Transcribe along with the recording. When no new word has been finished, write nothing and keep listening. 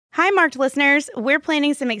Hi, Marked listeners. We're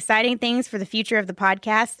planning some exciting things for the future of the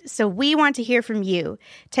podcast, so we want to hear from you.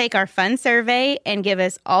 Take our fun survey and give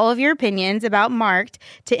us all of your opinions about Marked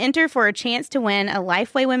to enter for a chance to win a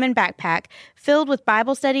Lifeway Women backpack filled with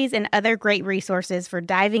Bible studies and other great resources for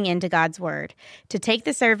diving into God's Word. To take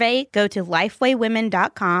the survey, go to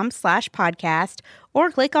lifewaywomen.com/podcast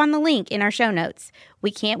or click on the link in our show notes.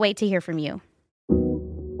 We can't wait to hear from you.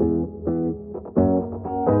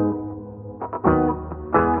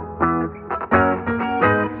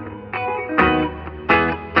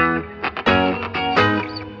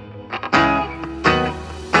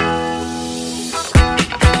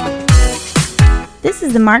 This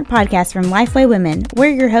is the Marked Podcast from Lifeway Women.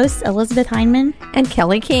 We're your hosts, Elizabeth Heineman and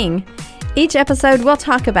Kelly King. Each episode, we'll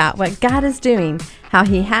talk about what God is doing, how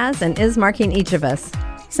He has and is marking each of us.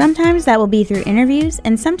 Sometimes that will be through interviews,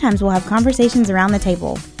 and sometimes we'll have conversations around the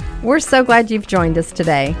table. We're so glad you've joined us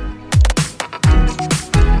today.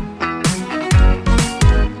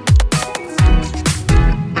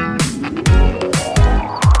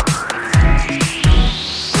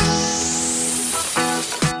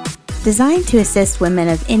 Designed to assist women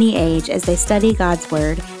of any age as they study God's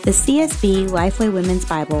Word, the CSB Lifeway Women's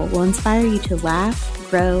Bible will inspire you to laugh,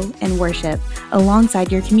 grow, and worship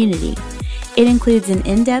alongside your community. It includes an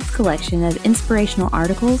in-depth collection of inspirational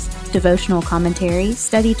articles, devotional commentaries,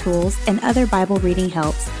 study tools, and other Bible reading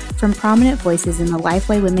helps from prominent voices in the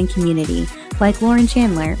Lifeway Women community like Lauren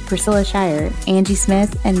Chandler, Priscilla Shire, Angie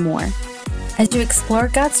Smith, and more. As you explore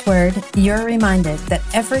God's Word, you're reminded that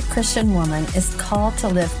every Christian woman is called to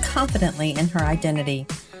live confidently in her identity,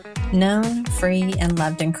 known, free, and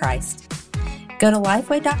loved in Christ. Go to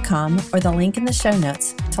lifeway.com or the link in the show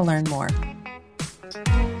notes to learn more.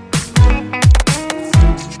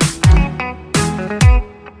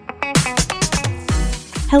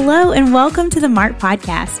 Hello and welcome to the Marked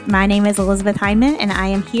Podcast. My name is Elizabeth Heineman and I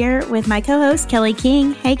am here with my co-host, Kelly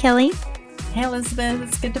King. Hey, Kelly. Hey, Elizabeth.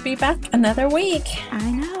 It's good to be back another week.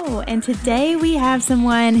 I know. And today we have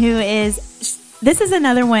someone who this is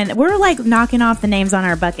another one. We're like knocking off the names on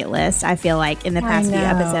our bucket list, I feel like, in the past few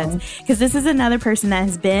episodes. Because this is another person that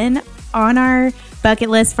has been on our bucket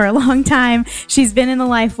list for a long time. She's been in the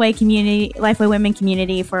Lifeway community, Lifeway Women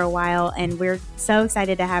community for a while. And we're so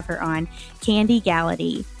excited to have her on. Kandi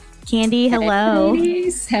Gallaty. Kandi, hello.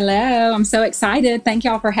 Hey, hello. I'm so excited. Thank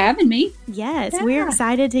y'all for having me. Yes, we're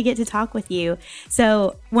excited to get to talk with you.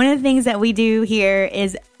 So one of the things that we do here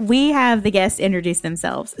is we have the guests introduce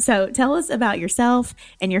themselves. So tell us about yourself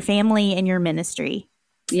and your family and your ministry.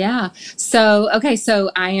 Yeah. So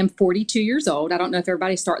I am 42 years old. I don't know if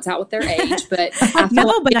everybody starts out with their age, but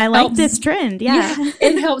I like this trend. Yeah.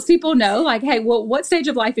 It helps people know like, hey, well, what stage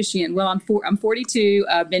of life is she in? Well, I'm 42.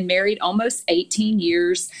 I've been married almost 18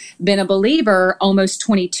 years, been a believer almost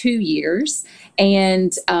 22 years,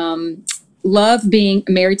 and love being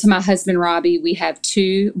married to my husband, Robby. We have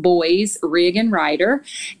two boys, Rig and Ryder,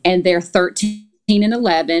 and they're 13 and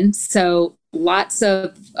 11. So lots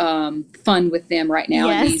of fun with them right now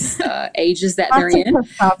in these ages that they're in.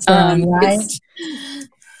 Right?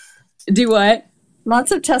 Do what?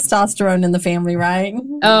 Lots of testosterone in the family, right?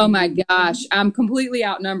 Oh my gosh, I'm completely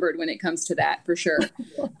outnumbered when it comes to that, for sure.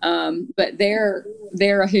 But they're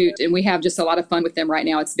a hoot, and we have just a lot of fun with them right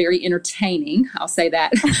now. It's very entertaining, I'll say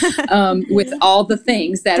that, with all the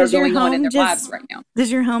things that are going on in their lives right now.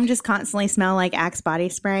 Does your home just constantly smell like Axe body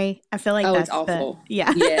spray? I feel like that's it's awful.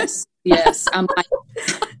 Yes.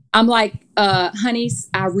 I'm like, honeys,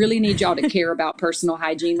 I really need y'all to care about personal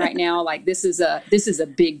hygiene right now. Like this is a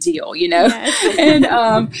big deal, you know? Yes. And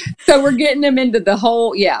so we're getting them into the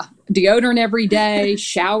whole, deodorant every day,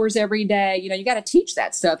 showers every day. You know, you got to teach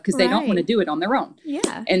that stuff because they don't want to do it on their own.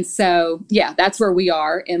 Yeah. And so, that's where we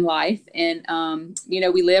are in life. And,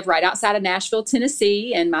 we live right outside of Nashville,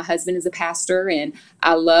 Tennessee, and my husband is a pastor, and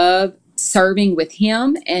I love serving with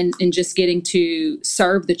him and just getting to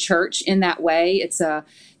serve the church in that way. It's a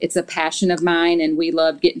passion of mine, and we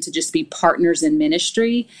love getting to just be partners in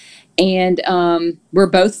ministry. And we're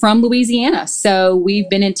both from Louisiana. So we've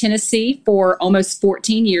been in Tennessee for almost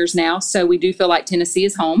 14 years now. So we do feel like Tennessee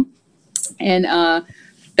is home. And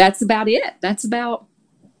that's about it. That's about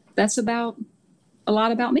a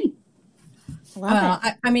lot about me. Well,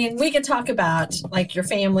 I mean, we could talk about like your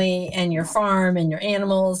family and your farm and your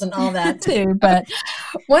animals and all that too. But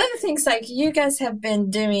one of the things, like, you guys have been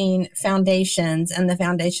doing Foundations and the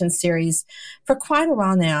Foundation series for quite a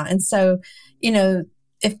while now. And so,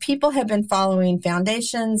 if people have been following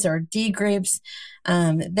foundations or D groups,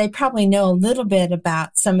 they probably know a little bit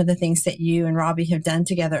about some of the things that you and Robby have done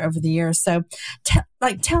together over the years. So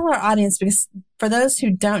tell our audience, because for those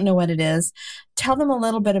who don't know what it is, tell them a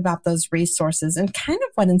little bit about those resources and kind of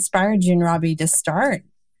what inspired you and Robby to start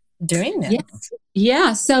doing this. Yes.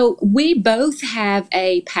 Yeah. So we both have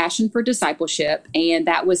a passion for discipleship, and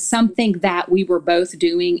that was something that we were both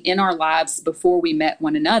doing in our lives before we met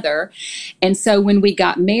one another. And so when we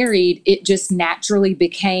got married, it just naturally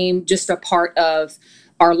became just a part of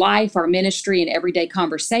our life, our ministry, and everyday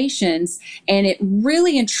conversations. And it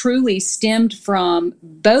really and truly stemmed from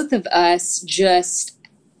both of us just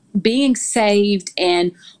being saved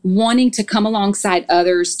and wanting to come alongside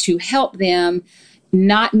others to help them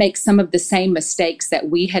not make some of the same mistakes that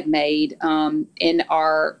we had made when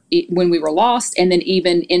we were lost, and then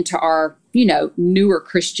even into our, newer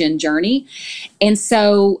Christian journey. And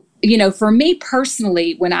so, for me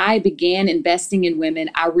personally, when I began investing in women,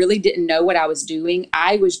 I really didn't know what I was doing.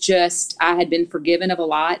 I had been forgiven of a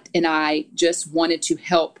lot, and I just wanted to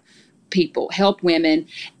help people, help women,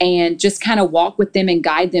 and just kind of walk with them and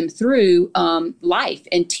guide them through life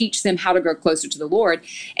and teach them how to grow closer to the Lord.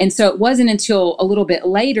 And so it wasn't until a little bit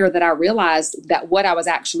later that I realized that what I was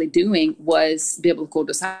actually doing was biblical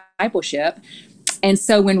discipleship. And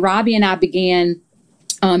so when Robby and I began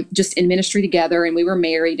just in ministry together, and we were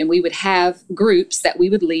married, and we would have groups that we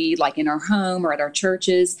would lead, like in our home or at our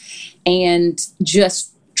churches, and just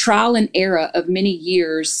trial and error of many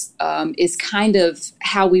years is kind of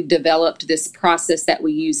how we've developed this process that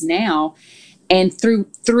we use now. And through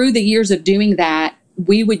the years of doing that,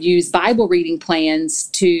 we would use Bible reading plans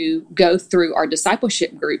to go through our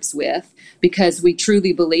discipleship groups with, because we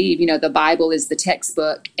truly believe, the Bible is the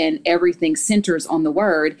textbook and everything centers on the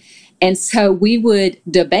Word. And so we would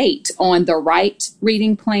debate on the right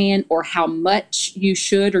reading plan, or how much you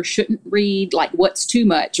should or shouldn't read, like what's too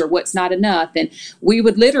much or what's not enough. And we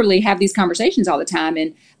would literally have these conversations all the time.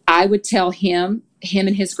 And I would tell him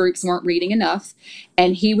and his groups weren't reading enough.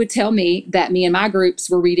 And he would tell me that me and my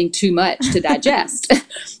groups were reading too much to digest.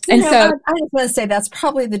 And so I just want to say that's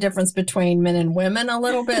probably the difference between men and women a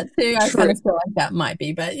little bit too. I kind of feel like that might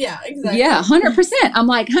be, but yeah, exactly. Yeah, 100%. I'm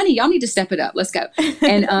like, honey, y'all need to step it up. Let's go.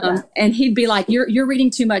 And and he'd be like, you're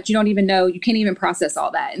reading too much. You don't even know. You can't even process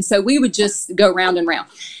all that. And so we would just go round and round.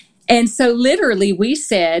 And so literally we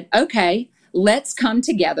said, okay, let's come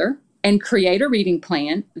together and create a reading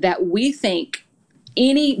plan that we think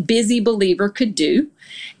any busy believer could do.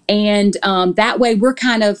 And that way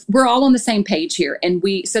we're all on the same page here. And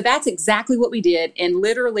so that's exactly what we did. And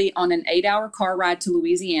literally on an 8-hour car ride to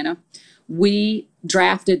Louisiana, we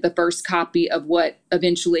drafted the first copy of what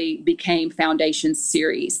eventually became Foundations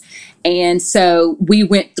series. And so we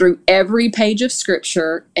went through every page of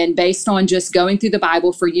scripture, and based on just going through the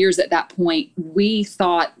Bible for years at that point, we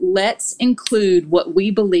thought, let's include what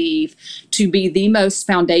we believe to be the most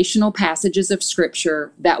foundational passages of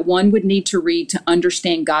scripture that one would need to read to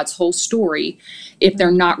understand God's whole story if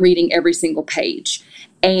they're not reading every single page.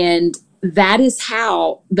 And that is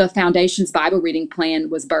how the Foundations Bible reading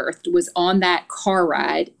plan was birthed, was on that car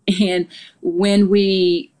ride. And when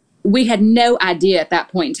we had no idea at that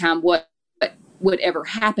point in time what would ever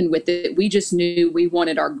happen with it. We just knew we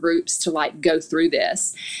wanted our groups to go through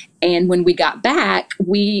this. And when we got back,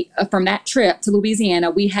 from that trip to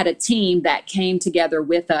Louisiana, we had a team that came together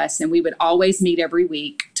with us, and we would always meet every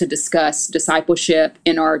week to discuss discipleship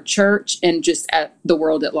in our church and just at the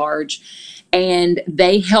world at large. And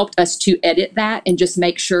they helped us to edit that and just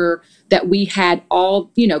make sure that we had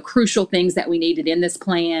all, crucial things that we needed in this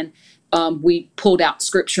plan. We pulled out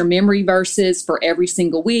scripture memory verses for every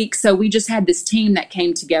single week. So we just had this team that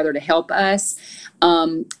came together to help us.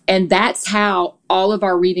 And that's how all of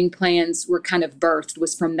our reading plans were kind of birthed,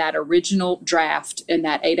 was from that original draft and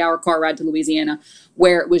that 8-hour car ride to Louisiana,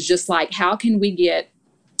 where it was just like, how can we get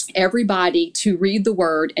everybody to read the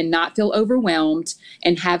Word and not feel overwhelmed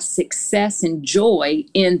and have success and joy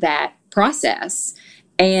in that process.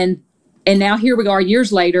 And now here we are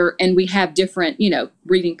years later, and we have different,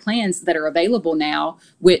 reading plans that are available now,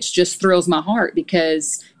 which just thrills my heart,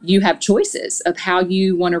 because you have choices of how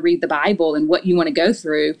you want to read the Bible and what you want to go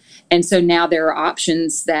through. And so now there are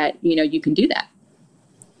options that, you can do that.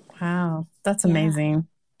 Wow. That's amazing.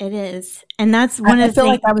 Yeah, it is. And that's one of the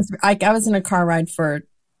things. Like I was in a car ride for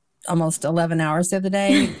almost 11 hours the other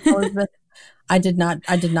day. I did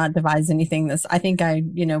not devise anything I think I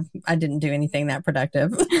didn't do anything that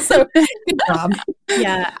productive. So good job.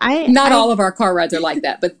 Yeah. Not all of our car rides are like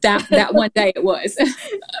that, but that one day it was.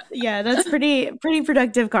 Yeah, that's pretty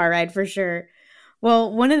productive car ride for sure.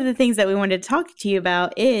 Well, one of the things that we wanted to talk to you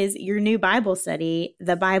about is your new Bible study,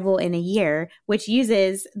 The Bible in a Year, which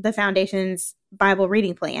uses the Foundation's Bible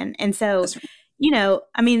reading plan. And so,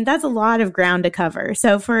 that's a lot of ground to cover.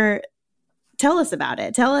 So tell us about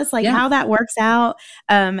it. Tell us how that works out,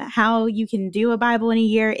 how you can do a Bible in a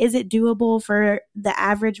year. Is it doable for the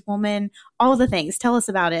average woman? All the things. Tell us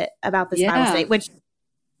about it, about this Bible study, which,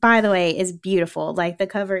 by the way, is beautiful. Like, the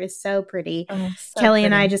cover is so pretty. Oh, so Kelly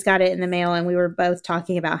and I just got it in the mail, and we were both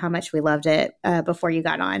talking about how much we loved it before you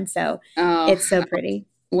got on. So it's so pretty.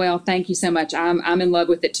 Well, thank you so much. I'm in love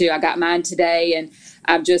with it too. I got mine today, and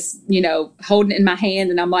I'm just, holding it in my hand,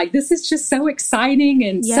 and I'm like, this is just so exciting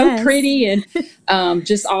and so pretty, and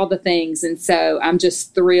just all the things. And so I'm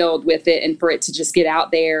just thrilled with it, and for it to just get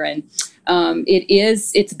out there. And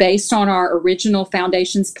it's based on our original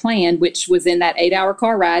Foundations plan, which was in that 8-hour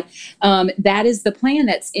car ride. That is the plan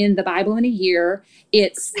that's in the Bible in a Year.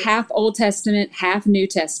 It's half Old Testament, half New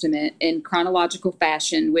Testament in chronological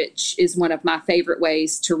fashion, which is one of my favorite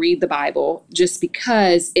ways to read the Bible, just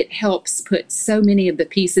because it helps put so many of the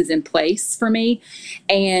pieces in place for me.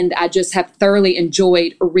 And I just have thoroughly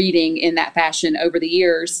enjoyed reading in that fashion over the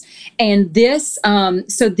years. And this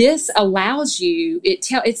allows you,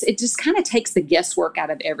 it just kind of takes the guesswork out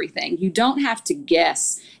of everything. You don't have to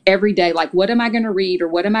guess every day, like, what am I going to read or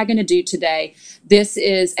what am I going to do today? This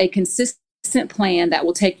is a consistent plan that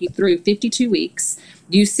will take you through 52 weeks.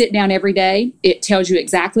 You sit down every day. It tells you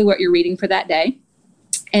exactly what you're reading for that day.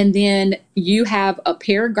 And then you have a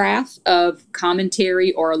paragraph of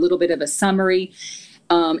commentary or a little bit of a summary,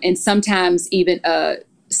 and sometimes even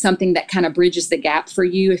something that kind of bridges the gap for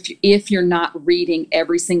you if you're not reading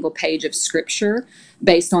every single page of Scripture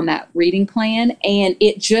based on that reading plan. And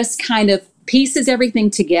it just kind of pieces everything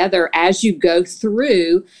together as you go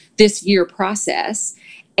through this year process.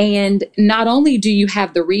 And not only do you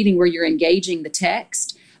have the reading where you're engaging the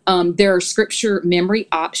text, there are Scripture memory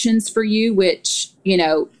options for you, which,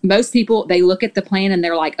 most people, they look at the plan and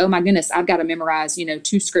they're like, oh my goodness, I've got to memorize,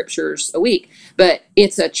 2 Scriptures a week. But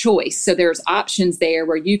it's a choice. So there's options there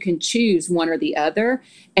where you can choose one or the other,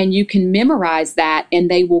 and you can memorize that, and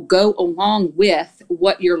they will go along with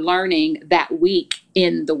what you're learning that week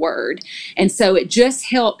in the Word. And so it just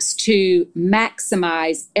helps to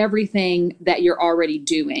maximize everything that you're already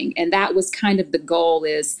doing. And that was kind of the goal.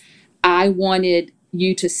 Is I wanted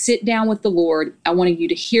you to sit down with the Lord. I wanted you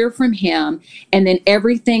to hear from Him. And then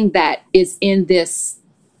everything that is in this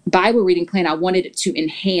Bible reading plan, I wanted it to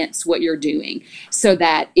enhance what you're doing, so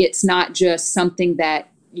that it's not just something that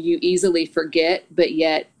you easily forget, but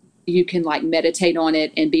yet you can meditate on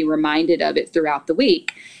it and be reminded of it throughout the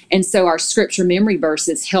week. And so our Scripture memory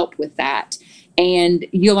verses help with that. And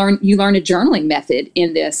you learn a journaling method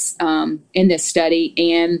in this study.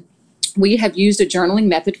 And we have used a journaling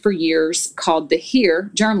method for years called the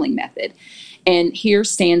HEAR journaling method. And HEAR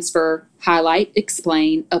stands for highlight,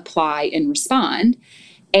 explain, apply, and respond.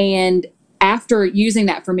 And after using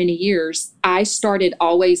that for many years, I started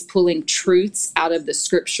always pulling truths out of the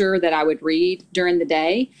Scripture that I would read during the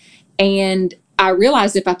day. And I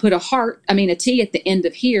realized if I put a T at the end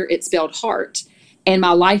of HEAR, it spelled heart. And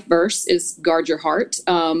my life verse is guard your heart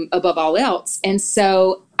above all else. And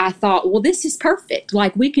so I thought, well, this is perfect.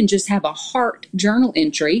 We can just have a heart journal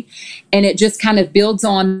entry, and it just kind of builds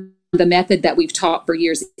on the method that we've taught for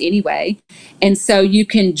years anyway. And so you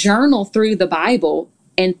can journal through the Bible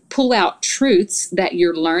and pull out truths that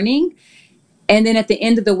you're learning. And then at the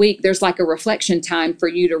end of the week, there's a reflection time for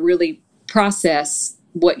you to really process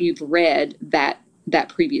what you've read that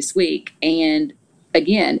previous week. And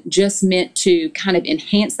again, just meant to kind of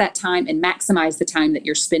enhance that time and maximize the time that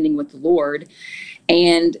you're spending with the Lord.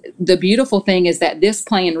 And the beautiful thing is that this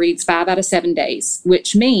plan reads 5 out of 7 days,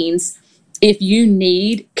 which means if you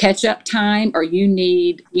need catch-up time, or you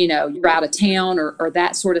need, you're out of town or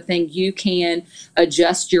that sort of thing, you can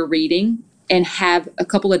adjust your reading and have a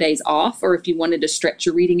couple of days off. Or if you wanted to stretch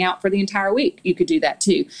your reading out for the entire week, you could do that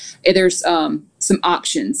too. There's some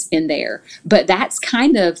options in there. But that's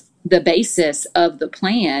kind of the basis of the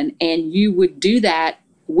plan. And you would do that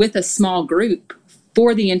with a small group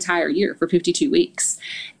for the entire year, for 52 weeks.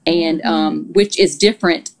 And which is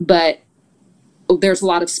different, but there's a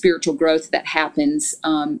lot of spiritual growth that happens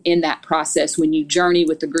in that process when you journey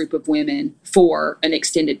with a group of women for an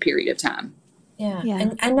extended period of time. Yeah.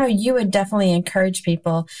 And I know you would definitely encourage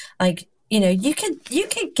people, you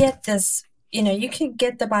could get this, you could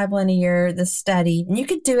get the Bible in a year, the study, and you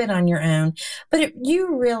could do it on your own. But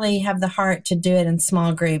you really have the heart to do it in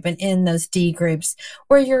small group and in those D groups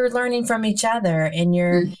where you're learning from each other, and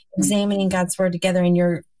you're examining God's Word together, and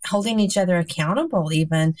you're holding each other accountable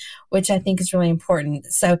even, which I think is really important.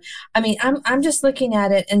 So, I mean, I'm just looking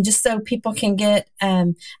at it, and just so people can get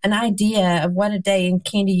an idea of what a day. And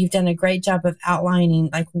Kandi, you've done a great job of outlining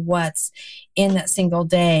like what's in that single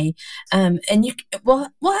day. And we'll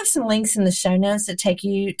have some links in the show notes that take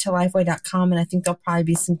you to lifeway.com. And I think there'll probably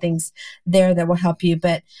be some things there that will help you.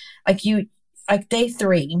 But like day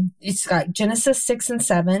 3, it's got Genesis 6 and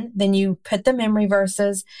 7. Then you put the memory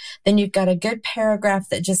verses. Then you've got a good paragraph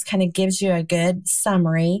that just kind of gives you a good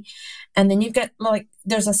summary. And then you've got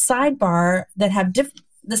there's a sidebar that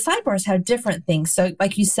the sidebars have different things. So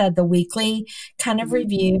like you said, the weekly kind of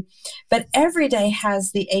review, but every day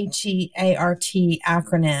has the HEART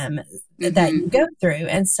acronym that you go through.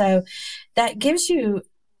 And so that gives you,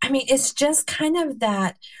 I mean, it's just kind of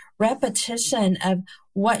that repetition of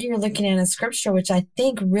what you're looking at in scripture, which I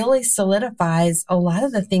think really solidifies a lot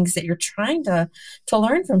of the things that you're trying to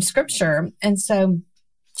learn from scripture. And so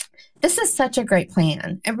this is such a great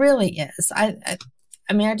plan. It really is.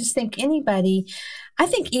 I mean, I just think I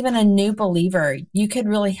think even a new believer, you could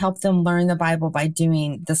really help them learn the Bible by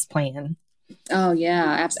doing this plan. Oh,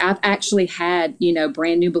 yeah. I've actually had,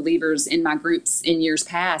 brand new believers in my groups in years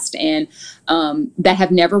past, and that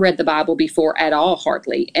have never read the Bible before at all,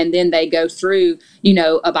 hardly. And then they go through,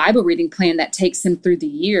 a Bible reading plan that takes them through the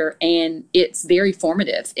year, and it's very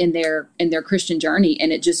formative in their Christian journey.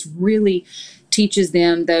 And it just really teaches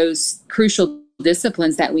them those crucial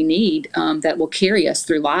disciplines that we need that will carry us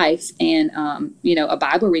through life. And, a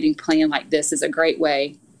Bible reading plan like this is a great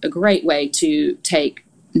way to take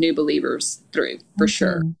new believers through, for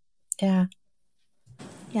sure. Yeah.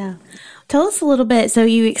 Yeah. Tell us a little bit. So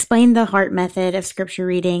you explained the heart method of scripture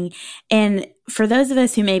reading. And for those of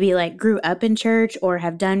us who maybe grew up in church or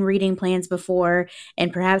have done reading plans before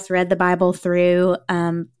and perhaps read the Bible through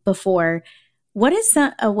before, what is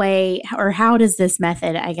a way, or how does this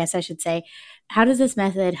method, I guess I should say, how does this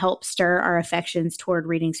method help stir our affections toward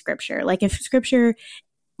reading scripture? Like if scripture,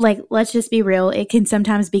 let's just be real, it can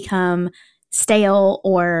sometimes become stale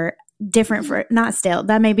or different not stale.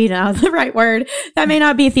 That may be not the right word. That may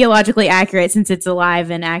not be theologically accurate since it's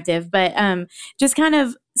alive and active, but just kind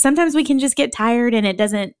of, sometimes we can just get tired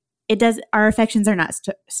and our affections are not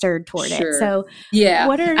stirred toward it. So yeah,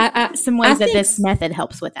 what are some ways that this method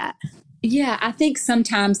helps with that? Yeah, I think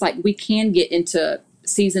sometimes we can get into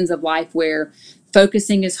seasons of life where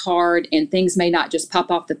focusing is hard and things may not just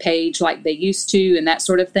pop off the page like they used to and that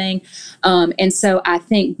sort of thing. And so I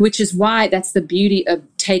think, which is why that's the beauty of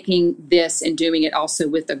taking this and doing it also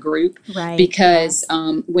with a group, right? Because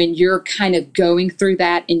when you're kind of going through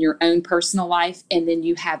that in your own personal life, and then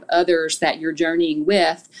you have others that you're journeying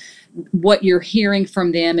with, what you're hearing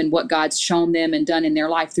from them and what God's shown them and done in their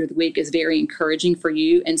life through the week is very encouraging for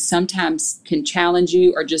you, and sometimes can challenge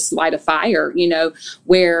you or just light a fire,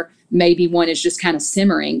 where maybe one is just kind of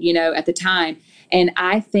simmering, at the time. And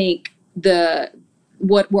I think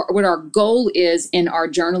what our goal is in our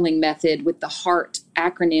journaling method with the HEART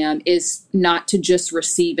acronym is not to just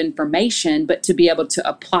receive information, but to be able to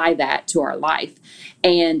apply that to our life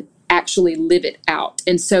and actually live it out.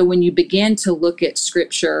 And so when you begin to look at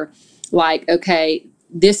scripture, okay,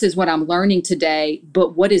 this is what I'm learning today,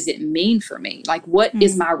 but what does it mean for me? What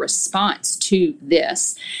is my response to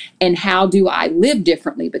this? And how do I live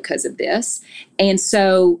differently because of this? And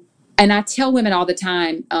so, and I tell women all the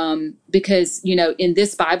time, because, in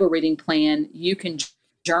this Bible reading plan, you can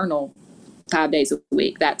journal 5 days a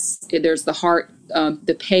week. There's the heart,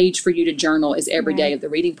 the page for you to journal is every day of the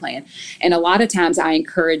reading plan. And a lot of times I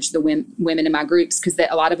encourage the women in my groups, because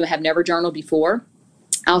a lot of them have never journaled before.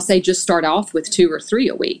 I'll say just start off with 2 or 3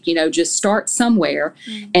 a week, just start somewhere,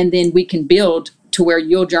 and then we can build to where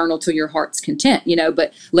you'll journal till your heart's content,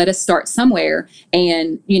 but let us start somewhere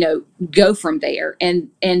and, go from there.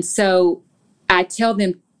 And so I tell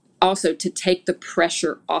them also to take the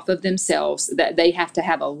pressure off of themselves that they have to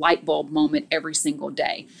have a light bulb moment every single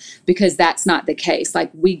day, because that's not the case.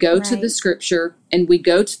 We go to the scripture and we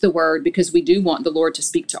go to the word because we do want the Lord to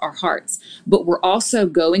speak to our hearts, but we're also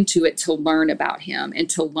going to it to learn about him and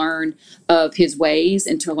to learn of his ways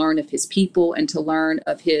and to learn of his people and to learn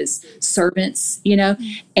of his servants,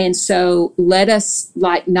 And so let us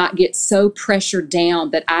not get so pressured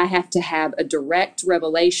down that I have to have a direct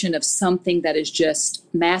revelation of something that is just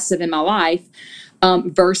massive in my life,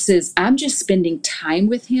 versus I'm just spending time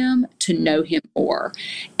with him to know him more.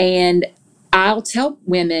 And I'll tell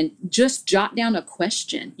women, just jot down a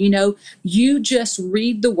question. You just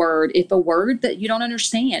read the word. If a word that you don't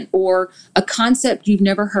understand or a concept you've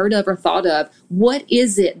never heard of or thought of, what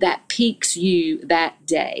is it that piques you that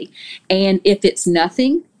day? And if it's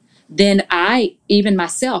nothing, then even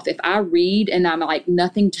myself, if I read and I'm like,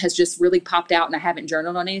 nothing has just really popped out and I haven't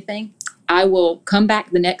journaled on anything, I will come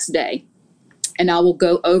back the next day and I will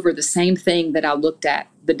go over the same thing that I looked at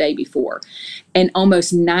the day before. And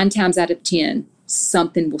almost 9 times out of 10,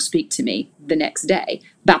 something will speak to me the next day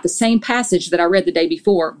about the same passage that I read the day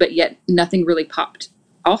before, but yet nothing really popped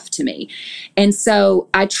off to me. And so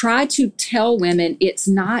I try to tell women it's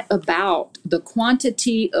not about the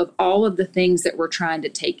quantity of all of the things that we're trying to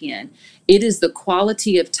take in. It is the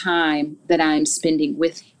quality of time that I'm spending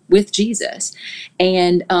with Jesus,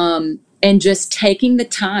 and just taking the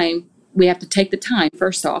time. We have to take the time,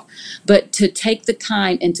 first off, but to take the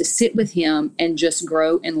time and to sit with him and just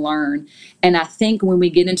grow and learn. And I think when we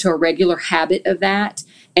get into a regular habit of that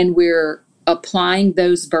and we're applying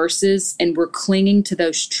those verses and we're clinging to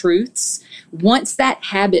those truths, once that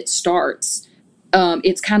habit starts,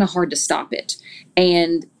 it's kind of hard to stop it.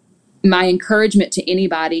 And my encouragement to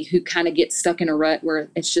anybody who kind of gets stuck in a rut where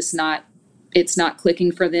it's not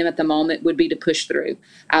clicking for them at the moment would be to push through.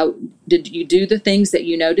 Did you do the things that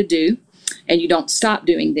you know to do, and you don't stop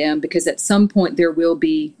doing them, because at some point there will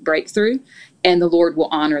be breakthrough and the Lord will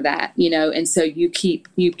honor that, and so you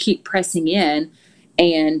keep pressing in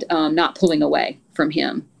and not pulling away from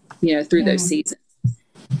him, through those seasons.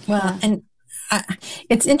 Well, and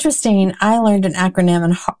it's interesting. I learned an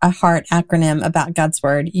acronym, a HEART acronym about God's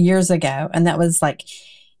word years ago. And that was like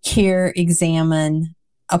hear, examine,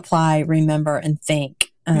 apply, remember, and think.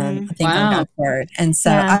 I think on God's word. And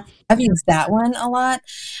so I've used that one a lot.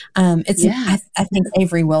 I think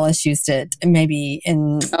Avery Willis used it maybe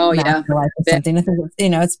in life or something. I think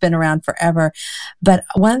it's been around forever. But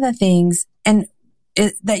one of the things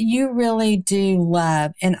that you really do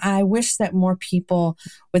love, and I wish that more people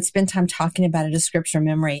would spend time talking about it, is scripture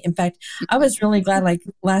memory. In fact, I was really glad, like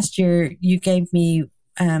last year you gave me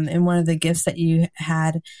and one of the gifts that you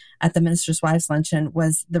had at the Minister's Wives Luncheon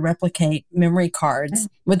was the Replicate memory cards,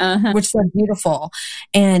 which are beautiful.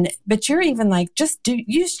 But you're even like,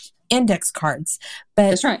 use index cards. But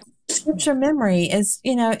that's right. Scripture memory is,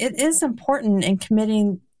 it is important in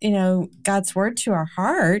committing, God's word to our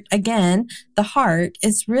heart. Again, the heart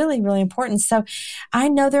is really, really important. So I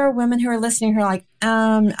know there are women who are listening who are like,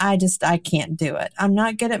 I can't do it. I'm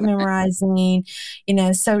not good at memorizing,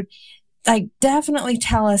 so like, definitely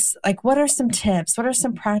tell us, like, what are some tips? What are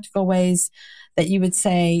some practical ways that you would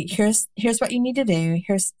say, here's what you need to do.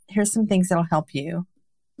 Here's some things that'll help you.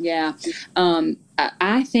 Yeah.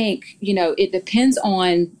 I think, it depends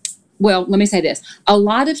on, well, let me say this. A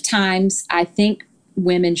lot of times I think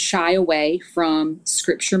women shy away from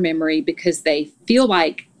scripture memory because they feel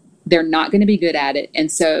like they're not going to be good at it.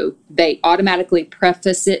 And so they automatically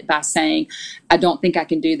preface it by saying, I don't think I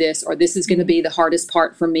can do this, or this is going to be the hardest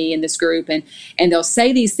part for me in this group. And they'll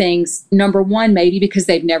say these things, number one, maybe because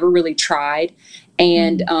they've never really tried,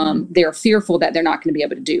 and they're fearful that they're not going to be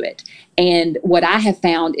able to do it. And what I have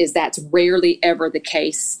found is that's rarely ever the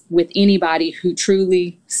case with anybody who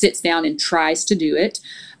truly sits down and tries to do it.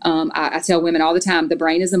 I tell women all the time, the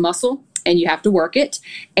brain is a muscle and you have to work it.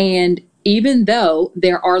 And even though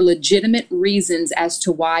there are legitimate reasons as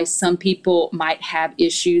to why some people might have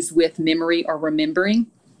issues with memory or remembering,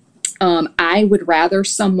 I would rather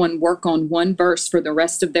someone work on one verse for the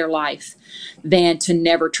rest of their life than to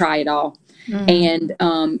never try it all. And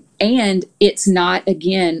it's not,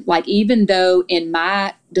 again, like, even though in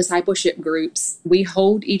my discipleship groups, we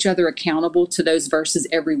hold each other accountable to those verses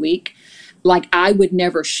every week, like, I would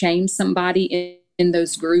never shame somebody in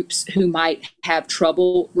those groups who might have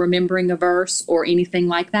trouble remembering a verse or anything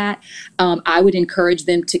like that. I would encourage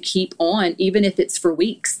them to keep on, even if it's for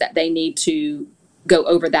weeks that they need to go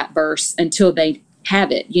over that verse until they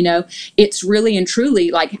have it. It's really and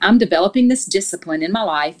truly like, I'm developing this discipline in my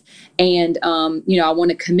life, and I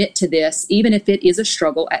want to commit to this, even if it is a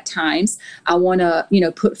struggle at times. I want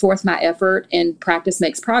to put forth my effort, and practice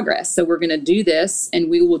makes progress. So we're going to do this, and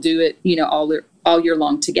we will do it all year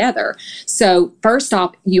long together. So first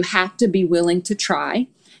off, you have to be willing to try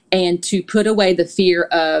and to put away the fear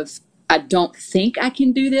of, I don't think I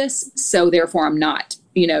can do this, so therefore I'm not.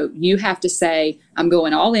 You have to say, I'm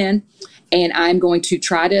going all in, and I'm going to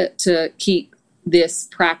try to keep this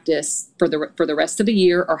practice for the rest of the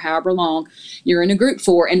year, or however long you're in a group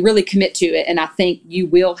for, and really commit to it. And I think you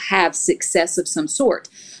will have success of some sort.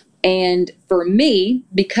 And for me,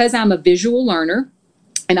 because I'm a visual learner,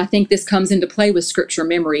 and I think this comes into play with scripture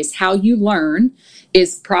memories, how you learn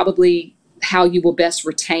is probably how you will best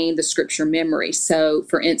retain the scripture memory. So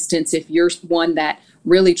for instance, if you're one that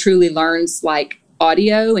really truly learns like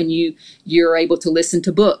audio, and you're able to listen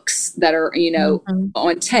to books that are,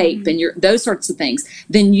 on tape, and those sorts of things,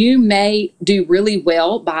 then you may do really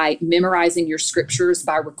well by memorizing your scriptures,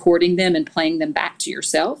 by recording them and playing them back to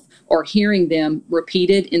yourself, or hearing them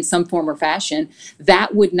repeated in some form or fashion.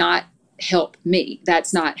 That would not help me.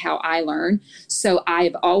 That's not how I learn. So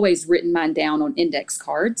I've always written mine down on index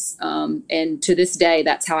cards. And to this day,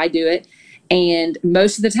 that's how I do it. And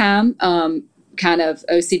most of the time, kind of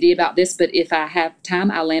OCD about this, but if I have time,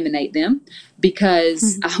 I laminate them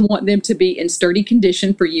because I want them to be in sturdy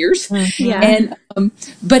condition for years. And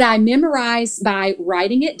but I memorize by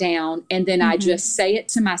writing it down, and then I just say it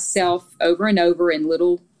to myself over and over in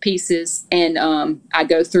little pieces, and I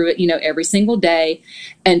go through it, every single day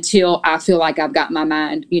until I feel like I've got my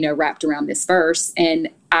mind, wrapped around this verse. And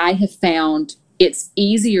I have found it's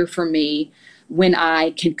easier for me when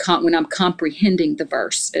when I'm comprehending the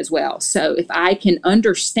verse as well. So if I can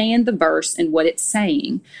understand the verse and what it's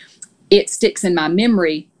saying, it sticks in my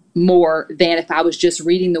memory more than if I was just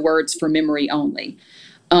reading the words for memory only.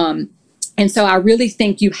 And so I really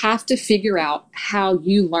think you have to figure out how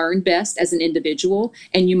you learn best as an individual,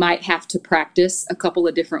 and you might have to practice a couple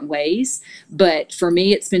of different ways. But for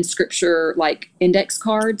me, it's been scripture like index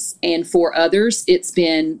cards, and for others, it's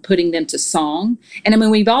been putting them to song. And I mean,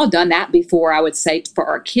 we've all done that before, I would say, for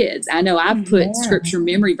our kids. I know I've put scripture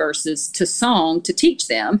memory verses to song to teach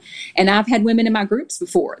them, and I've had women in my groups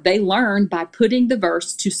before. They learn by putting the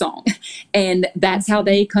verse to song, and that's how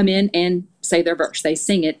they come in and say their verse. They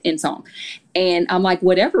sing it in song. And I'm like,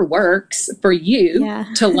 whatever works for you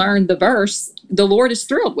to learn the verse, the Lord is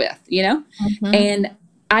thrilled with, And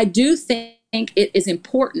I do think it is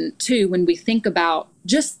important too, when we think about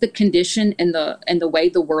just the condition and the way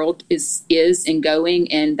the world is and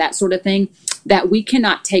going and that sort of thing, that we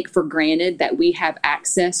cannot take for granted that we have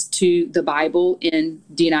access to the Bible in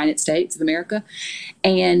the United States of America.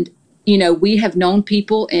 And, we have known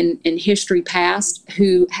people in history past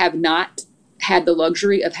who have not had the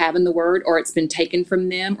luxury of having the word, or it's been taken from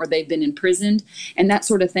them, or they've been imprisoned and that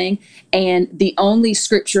sort of thing. And the only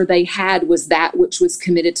scripture they had was that which was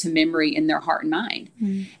committed to memory in their heart and mind.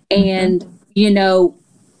 And,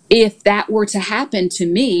 if that were to happen to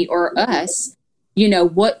me or us,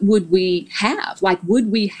 what would we have? Like,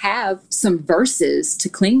 would we have some verses to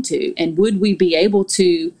cling to? And would we be able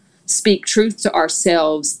to speak truth to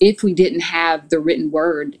ourselves if we didn't have the written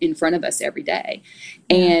word in front of us every day?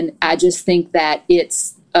 And I just think that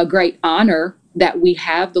it's a great honor that we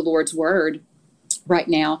have the Lord's word right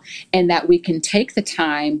now, and that we can take the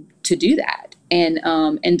time to do that and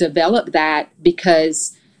develop that,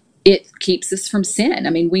 because it keeps us from sin. I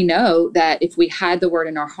mean, we know that if we hide the word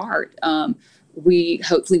in our heart, we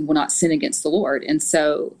hopefully will not sin against the Lord. And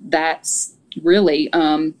so that's really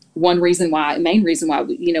main reason why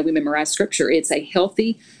we memorize scripture. It's a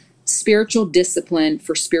healthy spiritual discipline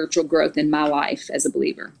for spiritual growth in my life as a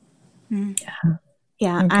believer.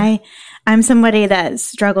 Yeah. Okay. I'm somebody that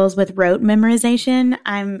struggles with rote memorization.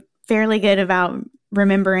 I'm fairly good about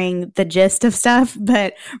remembering the gist of stuff,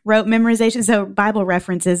 but rote memorization, so Bible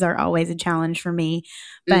references are always a challenge for me.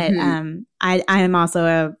 But I am also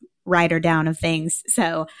a writer down of things,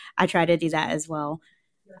 so I try to do that as well.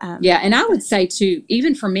 And I would say too,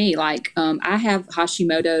 even for me, like I have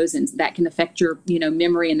Hashimoto's, and that can affect your,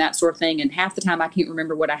 memory and that sort of thing. And half the time I can't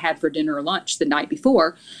remember what I had for dinner or lunch the night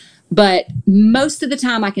before. But most of the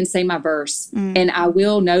time I can say my verse, and I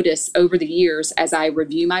will notice over the years as I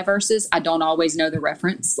review my verses, I don't always know the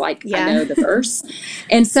reference. Like I know the verse.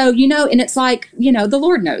 And so, and it's like, the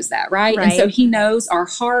Lord knows that, right? And so he knows our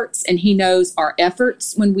hearts, and he knows our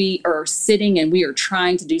efforts when we are sitting and we are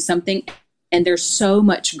trying to do something. And there's so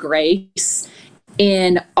much grace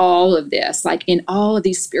in all of this, like in all of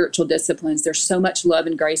these spiritual disciplines. There's so much love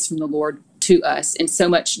and grace from the Lord to us, and so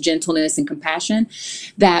much gentleness and compassion,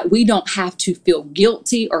 that we don't have to feel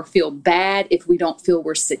guilty or feel bad if we don't feel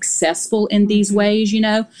we're successful in these ways.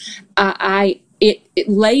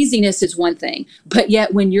 Laziness is one thing, but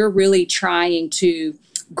yet when you're really trying to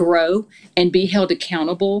grow and be held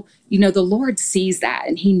accountable, the Lord sees that,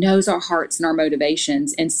 and he knows our hearts and our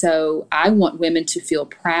motivations. And so I want women to feel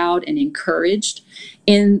proud and encouraged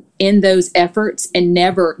in those efforts, and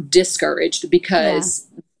never discouraged because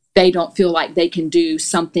they don't feel like they can do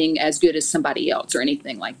something as good as somebody else or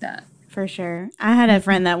anything like that. For sure. I had a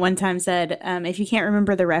friend that one time said, if you can't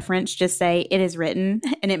remember the reference, just say it is written,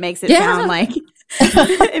 and it makes it sound like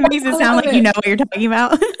like you know what you're talking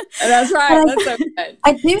about. That's right. That's so good.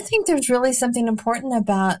 I do think there's really something important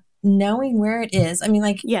about knowing where it is. I mean,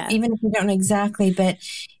 even if you don't know exactly, but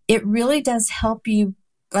it really does help you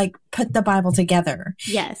like put the Bible together.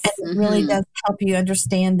 Yes. And it really does help you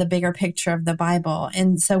understand the bigger picture of the Bible.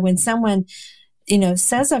 And so when someone,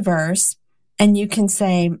 says a verse and you can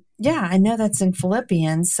say, yeah, I know that's in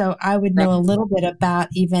Philippians, so I would know a little bit about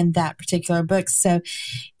even that particular book. So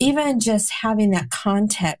even just having that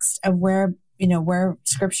context of where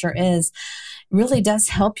scripture is really does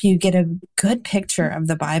help you get a good picture of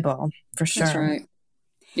the Bible, for sure. That's right.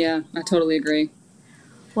 Yeah, I totally agree.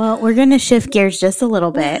 Well, we're going to shift gears just a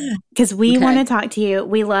little bit because we want to talk to you.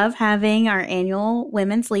 We love having our annual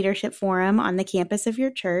Women's Leadership Forum on the campus of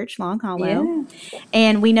your church, Long Hollow. Yeah.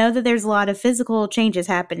 And we know that there's a lot of physical changes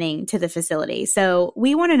happening to the facility. So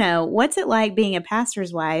we want to know, what's it like being a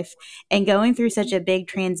pastor's wife and going through such a big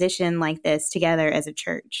transition like this together as a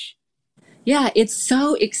church? Yeah, it's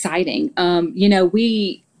so exciting.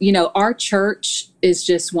 Our church is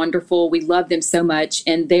just wonderful. We love them so much.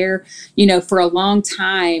 And there, for a long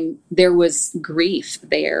time, there was grief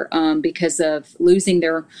there because of losing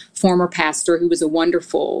their former pastor, who was a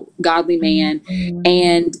wonderful, godly man. Mm-hmm.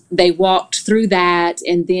 And they walked through that.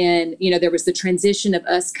 And then, there was the transition of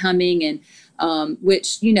us coming and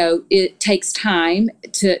which, it takes time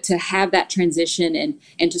to have that transition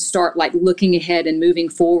and to start like looking ahead and moving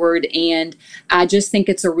forward. And I just think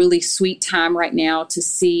it's a really sweet time right now to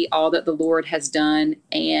see all that the Lord has done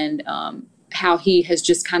and how he has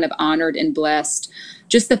just kind of honored and blessed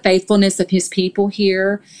just the faithfulness of his people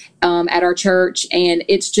here at our church. And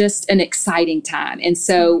it's just an exciting time. And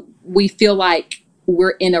so we feel like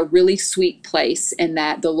we're in a really sweet place and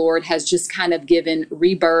that the Lord has just kind of given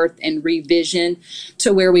rebirth and revision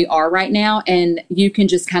to where we are right now. And you can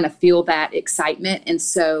just kind of feel that excitement. And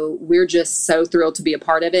so we're just so thrilled to be a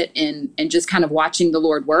part of it and just kind of watching the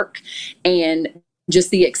Lord work and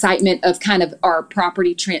just the excitement of kind of our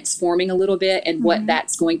property transforming a little bit and what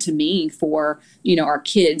that's going to mean for, our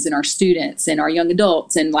kids and our students and our young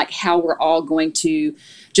adults and like how we're all going to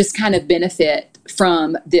just kind of benefit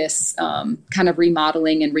from this kind of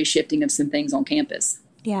remodeling and reshifting of some things on campus.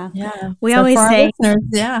 Yeah. We always say,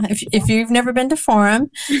 if you've never been to Forum,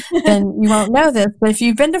 then you won't know this. But if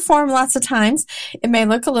you've been to Forum lots of times, it may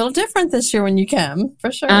look a little different this year when you come,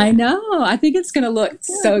 for sure. I know. I think it's going to look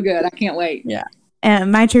so good. I can't wait. Yeah.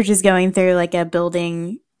 My church is going through like a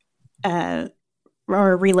building or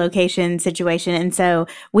relocation situation. And so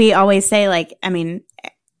we always say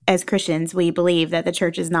as Christians, we believe that the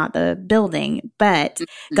church is not the building, but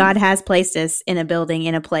God has placed us in a building,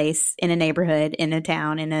 in a place, in a neighborhood, in a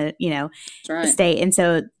town, in a, a state. And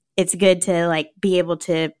so it's good to be able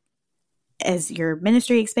to, as your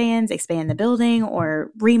ministry expands, expand the building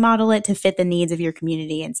or remodel it to fit the needs of your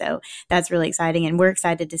community. And so that's really exciting. And we're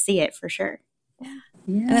excited to see it for sure.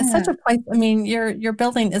 Yeah. And it's such a place. I mean, your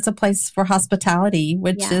building is a place for hospitality,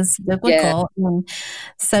 which is biblical. Yeah. And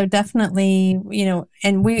so definitely,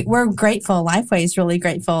 and we're grateful. Lifeway is really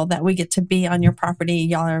grateful that we get to be on your property.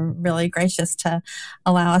 Y'all are really gracious to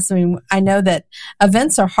allow us. I mean, I know that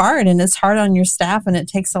events are hard and it's hard on your staff and it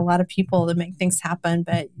takes a lot of people to make things happen,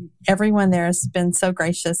 but everyone there has been so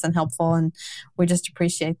gracious and helpful. And we just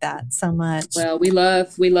appreciate that so much. Well, we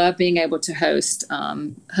love being able to host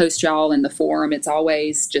y'all in the Forum. It's always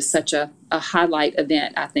just such a highlight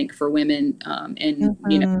event, I think, for women. And,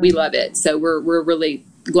 we love it. So we're really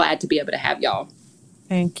glad to be able to have y'all.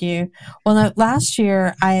 Thank you. Well, last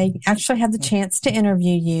year, I actually had the chance to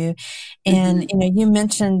interview you. And, you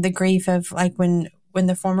mentioned the grief of when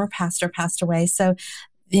the former pastor passed away. So,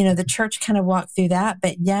 the church kind of walked through that.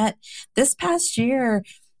 But yet this past year,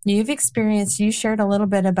 you shared a little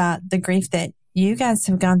bit about the grief that you guys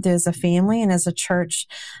have gone through as a family and as a church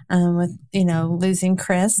with, losing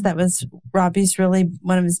Chris. That was Robby's really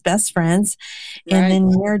one of his best friends. Right. And then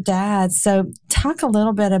your dad. So talk a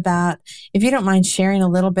little bit about, if you don't mind sharing a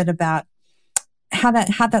little bit about how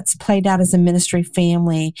that's played out as a ministry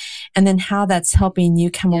family and then how that's helping you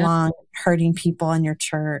come along hurting people in your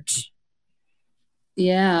church.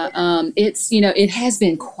 Yeah. It's, it has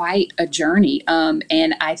been quite a journey.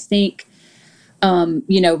 And I think,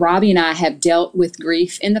 Robby and I have dealt with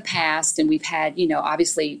grief in the past, and we've had,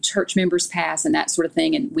 obviously church members pass and that sort of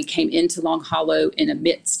thing. And we came into Long Hollow in the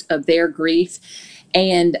midst of their grief.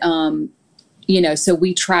 And, so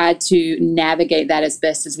we tried to navigate that as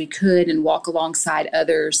best as we could and walk alongside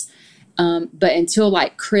others. But until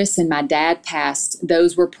Chris and my dad passed,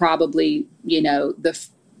 those were probably,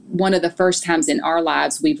 one of the first times in our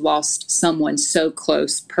lives we've lost someone so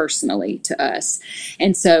close personally to us.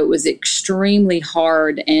 And so it was extremely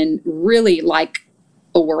hard and really like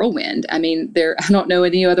a whirlwind. I mean, I don't know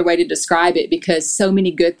any other way to describe it because so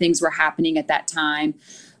many good things were happening at that time.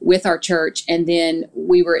 with our church. And then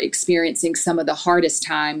we were experiencing some of the hardest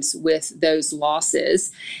times with those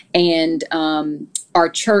losses. And our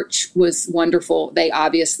church was wonderful. They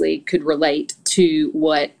obviously could relate to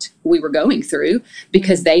what we were going through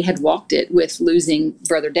because they had walked it with losing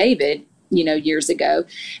Brother David, years ago.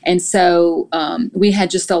 And so we had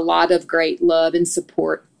just a lot of great love and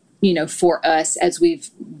support, for us as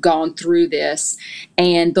we've gone through this.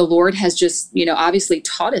 And the Lord has just, obviously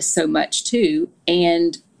taught us so much too.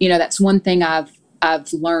 And, that's one thing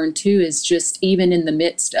I've learned too, is just even in the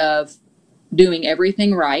midst of doing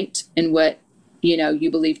everything right and what, you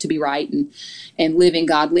believe to be right and living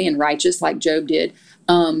godly and righteous like Job did,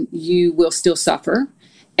 you will still suffer.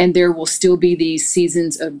 And there will still be these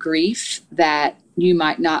seasons of grief that you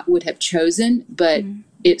might not would have chosen, but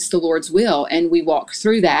it's the Lord's will. And we walk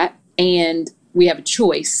through that, and we have a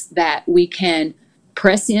choice that we can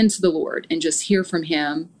press into the Lord and just hear from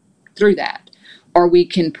him through that, or we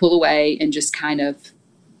can pull away and just kind of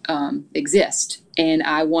exist. And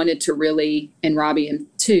I wanted to really, and Robby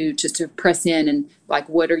too, just to press in and like,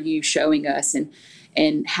 what are you showing us?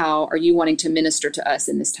 And how are you wanting to minister to us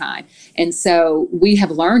in this time? And so we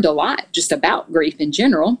have learned a lot just about grief in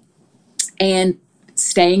general and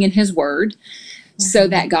staying in his word so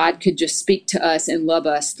that God could just speak to us and love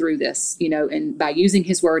us through this, and by using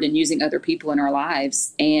his word and using other people in our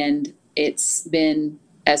lives. And it's been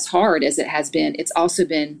as hard as it has been. It's also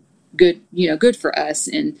been good, good for us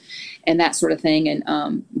and that sort of thing.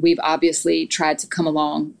 And we've obviously tried to come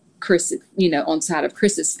along Chris, on side of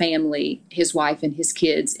Chris's family, his wife and his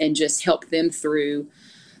kids, and just help them through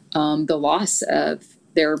the loss of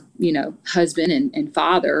their, husband and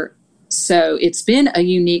father. So it's been a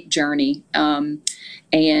unique journey.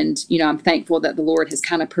 And, I'm thankful that the Lord has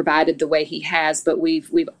kind of provided the way he has, but we've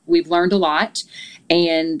learned a lot.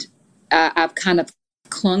 And I've kind of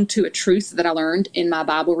clung to a truth that I learned in my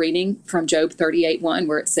Bible reading from Job 38:1,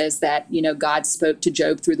 where it says that, God spoke to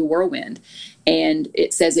Job through the whirlwind. And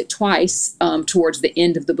it says it twice towards the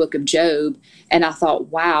end of the book of Job. And I thought,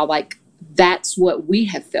 wow, like that's what we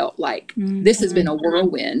have felt like. This has been a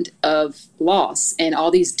whirlwind of loss and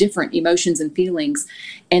all these different emotions and feelings.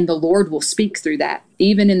 And the Lord will speak through that,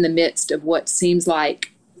 even in the midst of what seems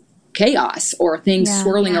like chaos or things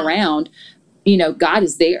swirling around. God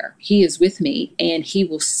is there. He is with me, and he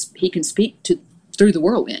can speak through the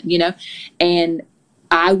whirlwind, and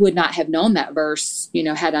I would not have known that verse,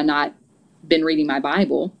 had I not been reading my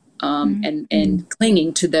Bible, and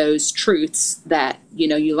clinging to those truths that,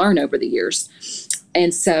 you learn over the years.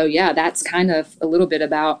 And so, that's kind of a little bit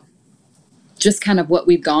about just kind of what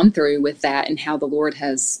we've gone through with that and how the Lord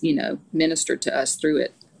has, ministered to us through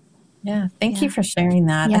it. Yeah. Thank you for sharing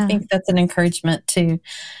that. Yeah. I think that's an encouragement to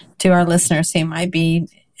our listeners who might be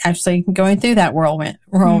actually going through that whirlwind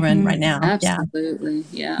right now. Absolutely.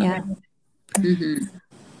 Yeah.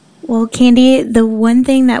 Well, Kandi, the one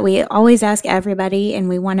thing that we always ask everybody, and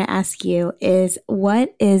we want to ask you, is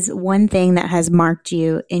what is one thing that has marked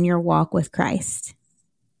you in your walk with Christ?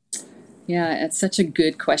 Yeah, it's such a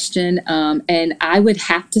good question. And I would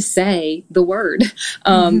have to say the word,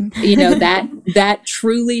 that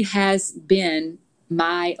truly has been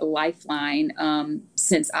my lifeline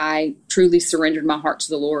since I truly surrendered my heart to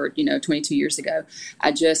the Lord, 22 years ago.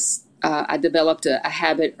 I developed a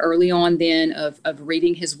habit early on then of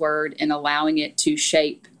reading his word and allowing it to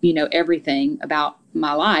shape, everything about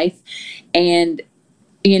my life. And,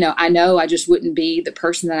 I know I just wouldn't be the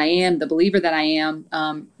person that I am, the believer that I am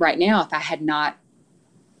right now, if I had not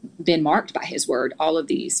been marked by his word all of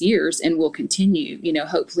these years, and will continue,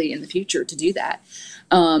 hopefully in the future to do that.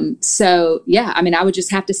 I would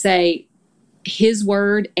just have to say his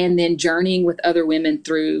word, and then journeying with other women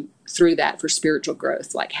through that for spiritual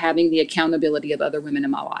growth, like having the accountability of other women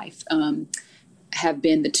in my life, have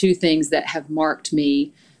been the two things that have marked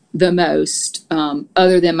me the most,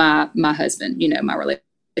 other than my husband, my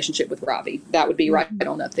relationship with Robby. That would be right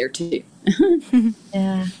on up there too.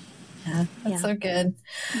 Yeah, that's so good.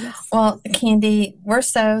 Yes. Well, Kandi, we're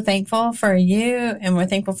so thankful for you, and we're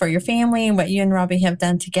thankful for your family and what you and Robby have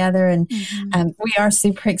done together. And we are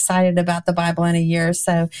super excited about the Bible in a Year.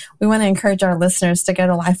 So we want to encourage our listeners to go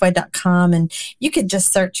to lifeway.com, and you could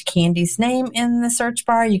just search Kandi's name in the search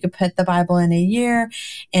bar. You could put the Bible in a Year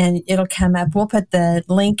and it'll come up. We'll put the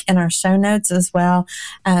link in our show notes as well.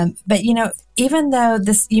 But even though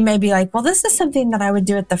you may be like, well, this is something that I would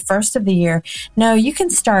do at the first of the year. No, you can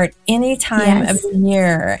start any time of the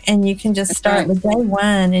year, and you can just start with day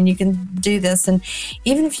one, and you can do this. And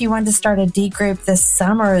even if you wanted to start a D group this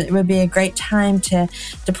summer, it would be a great time to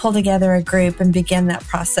pull together a group and begin that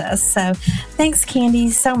process. So thanks,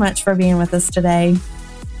 Kandi, so much for being with us today.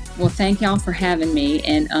 Well, thank y'all for having me.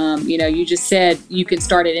 And, you just said you can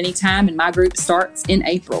start at any time, and my group starts in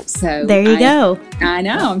April. So there you go. I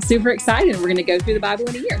know. I'm super excited. We're going to go through the Bible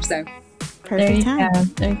in a year. So perfect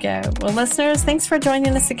time. There you go. Well, listeners, thanks for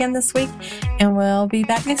joining us again this week, and we'll be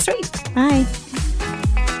back next week. Bye.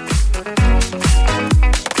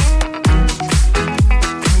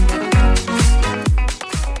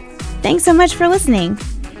 Thanks so much for listening.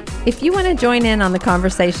 If you want to join in on the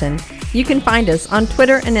conversation, you can find us on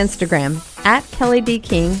Twitter and Instagram at Kelly B.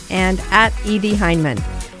 King and at E.D. Heineman.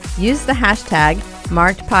 Use the hashtag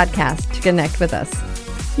MarkedPodcast to connect with us.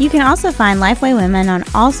 You can also find Lifeway Women on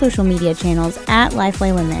all social media channels at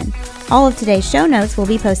Lifeway Women. All of today's show notes will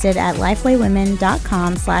be posted at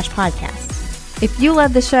lifewaywomen.com/podcast. If you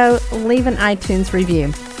love the show, leave an iTunes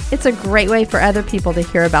review. It's a great way for other people to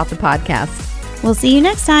hear about the podcast. We'll see you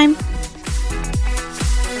next time.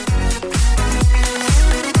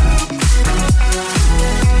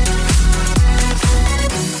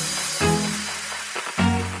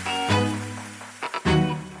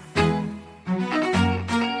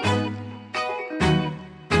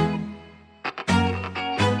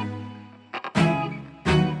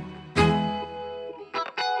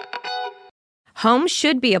 Home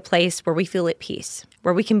should be a place where we feel at peace,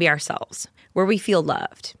 where we can be ourselves, where we feel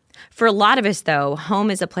loved. For a lot of us, though, home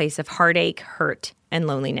is a place of heartache, hurt, and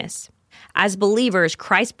loneliness. As believers,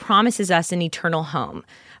 Christ promises us an eternal home.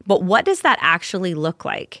 But what does that actually look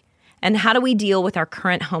like? And how do we deal with our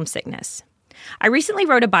current homesickness? I recently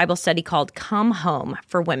wrote a Bible study called Come Home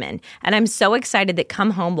for Women, and I'm so excited that Come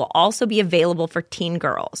Home will also be available for teen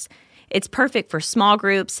girls. It's perfect for small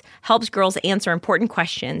groups, helps girls answer important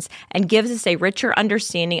questions, and gives us a richer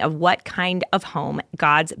understanding of what kind of home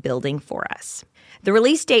God's building for us. The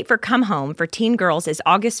release date for Come Home for teen girls is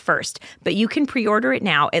August 1st, but you can pre-order it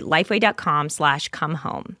now at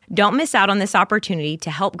lifeway.com/comehome. Don't miss out on this opportunity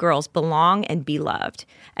to help girls belong and be loved.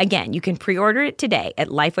 Again, you can pre-order it today at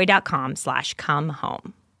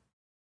lifeway.com/comehome.